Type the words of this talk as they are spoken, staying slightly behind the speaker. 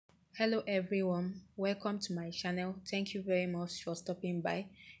Hello everyone, welcome to my channel. Thank you very much for stopping by.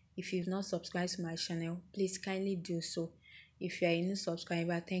 If you've not subscribed to my channel, please kindly do so. If you are a new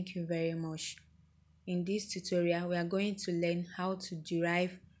subscriber, thank you very much. In this tutorial, we are going to learn how to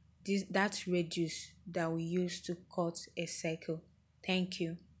derive that radius that we use to cut a circle. Thank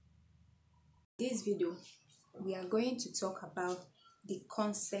you. In this video, we are going to talk about the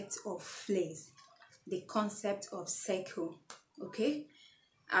concept of flares, the concept of circle. Okay?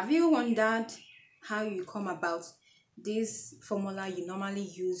 Have you wondered how you come about this formula you normally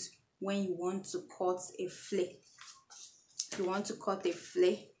use when you want to cut a flare? If you want to cut a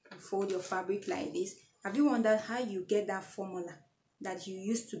flare, you fold your fabric like this. Have you wondered how you get that formula that you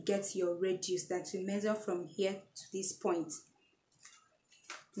use to get your radius that you measure from here to this point?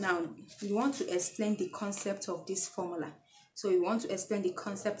 Now, we want to explain the concept of this formula. So we want to explain the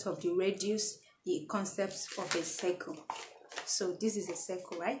concept of the radius, the concept of a circle. So this is a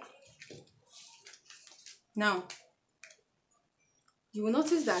circle, right? Now, you will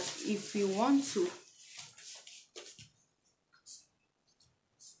notice that if you want to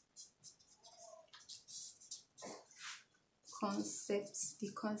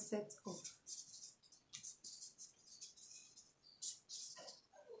the concept of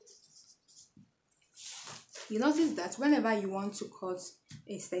you notice that whenever you want to cut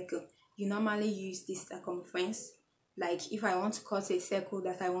a circle, you normally use this circumference. Like if I want to cut a circle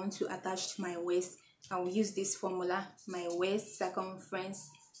that I want to attach to my waist, I will use this formula: my waist circumference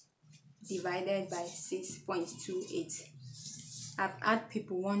divided by 6.28. I've had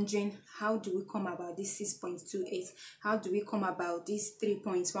people wondering, how do we come about this 6.28? How do we come about this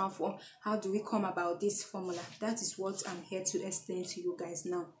 3.14? How do we come about this formula? That is what I'm here to explain to you guys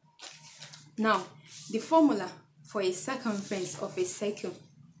now. Now, the formula for a circumference of a circle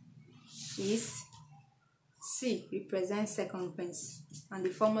is C represents circumference, and the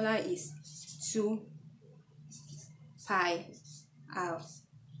formula is 2 pi r.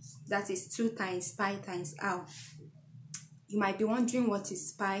 That is 2 times pi times r. You might be wondering what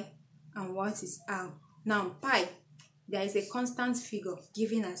is pi and what is r. Now, pi, there is a constant figure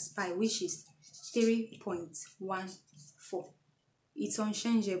given as pi, which is 3.14. It's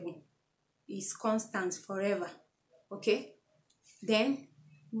unchangeable. It's constant forever. Okay? Then,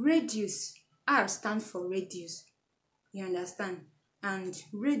 radius. R stands for radius. You understand? And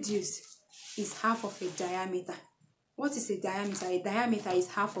radius is half of a diameter. What is a diameter? A diameter is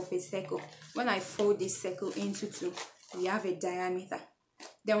half of a circle. When I fold this circle into two, we have a diameter.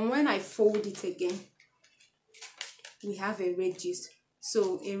 Then when I fold it again, we have a radius.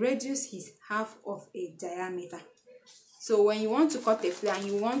 So a radius is half of a diameter. So when you want to cut a flare and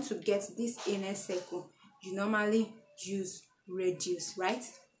you want to get this inner circle, you normally use radius, right?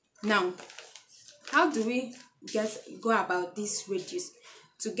 Now, how do we go about this radius?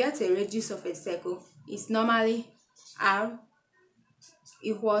 To get a radius of a circle, it's normally r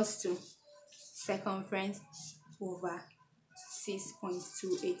equals to circumference over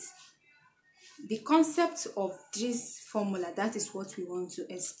 6.28. The concept of this formula, that is what we want to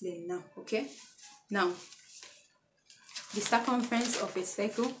explain now. Okay? Now, the circumference of a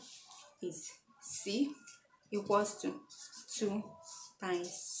circle is C equals to 2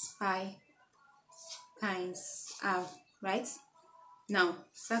 times pi times r, right? Now,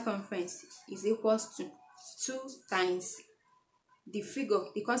 circumference is equals to 2 times the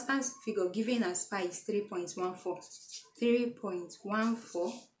constant figure given as pi is 3.14.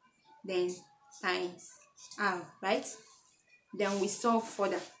 3.14 then times r, right? Then we solve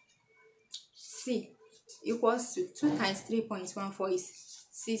further. C equals to 2 times 3.14 is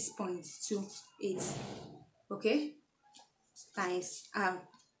 6.28. Okay? Times r.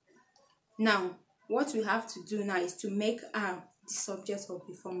 Now, what we have to do now is to make r the subject of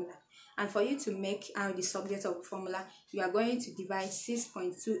the formula. And for you to make r the subject of the formula, you are going to divide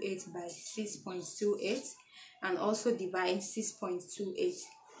 6.28 by 6.28 and also divide 6.28.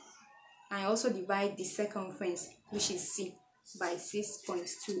 And also divide the circumference, which is C, by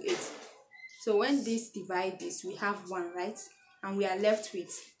 6.28. So when this divide this, we have 1, right? And we are left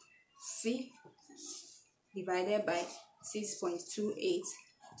with C divided by 6.28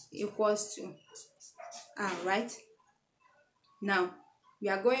 equals to r, right? Now we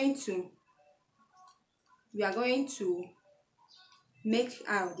are going to make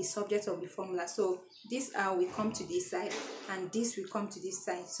r the subject of the formula. So this r will come to this side and this will come to this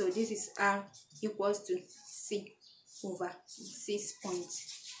side. So this is r equals to C over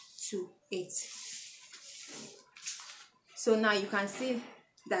 6.28. So now you can see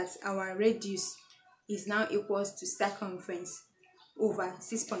that our radius is now equals to circumference over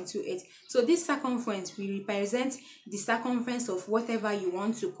 6.28. So this circumference will represent the circumference of whatever you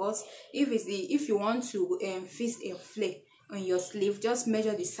want to cut. If you want to fix a flare on your sleeve, just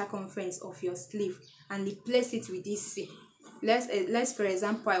measure the circumference of your sleeve and replace it with this C. Let's for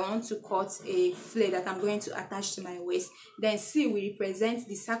example, I want to cut a flare that I'm going to attach to my waist. Then C will represent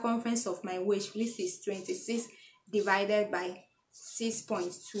the circumference of my waist, which is 26 divided by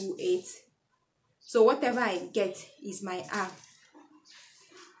 6.28. So whatever I get is my R.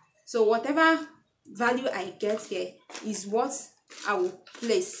 So whatever value I get here is what I will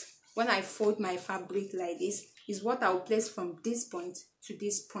place when I fold my fabric like this, is what I will place from this point to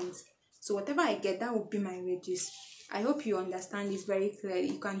this point. So whatever I get, that will be my radius. I hope you understand this very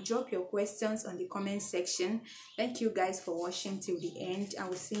clearly. You can drop your questions on the comment section. Thank you guys for watching till the end. I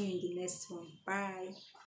will see you in the next one. Bye.